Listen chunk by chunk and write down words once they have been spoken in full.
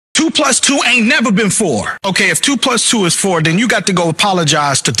2 plus 2 ain't never been 4. Okay, if 2 plus 2 is 4, then you got to go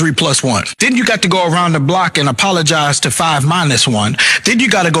apologize to 3 plus 1. Then you got to go around the block and apologize to 5 minus 1. Then you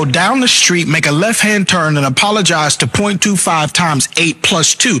got to go down the street, make a left-hand turn, and apologize to 0.25 times 8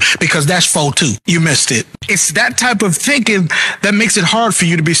 plus 2, because that's 4 too. You missed it. It's that type of thinking that makes it hard for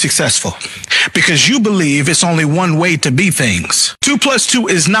you to be successful, because you believe it's only one way to be things. 2 plus 2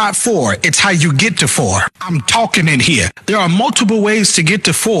 is not 4. It's how you get to 4. I'm talking in here. There are multiple ways to get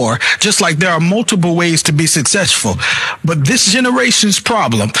to 4, just like there are multiple ways to be successful. But this generation's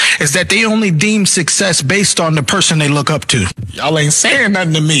problem is that they only deem success based on the person they look up to. Y'all ain't saying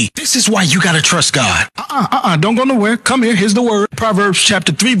nothing to me. This is why you gotta trust God. Don't go nowhere. Come here. Here's the word. Proverbs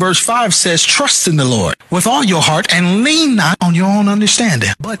chapter 3 verse 5 says, trust in the Lord with all your heart and lean not on your own understanding,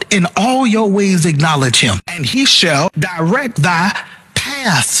 but in all your ways acknowledge him, and he shall direct thy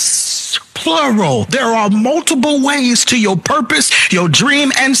paths. Plural. There are multiple ways to your purpose, your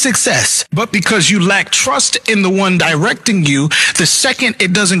dream, and success. But because you lack trust in the one directing you, the second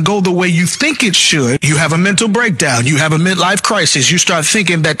it doesn't go the way you think it should, you have a mental breakdown. You have a midlife crisis. You start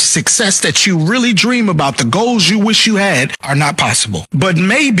thinking that the success that you really dream about, the goals you wish you had, are not possible. But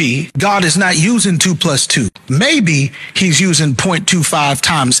maybe God is not using 2 plus 2. Maybe he's using 0.25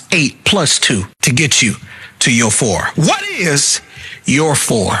 times 8 plus 2 to get you to your 4. What is your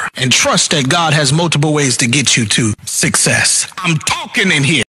 4? And trust that God has multiple ways to get you to success. I'm talking in here.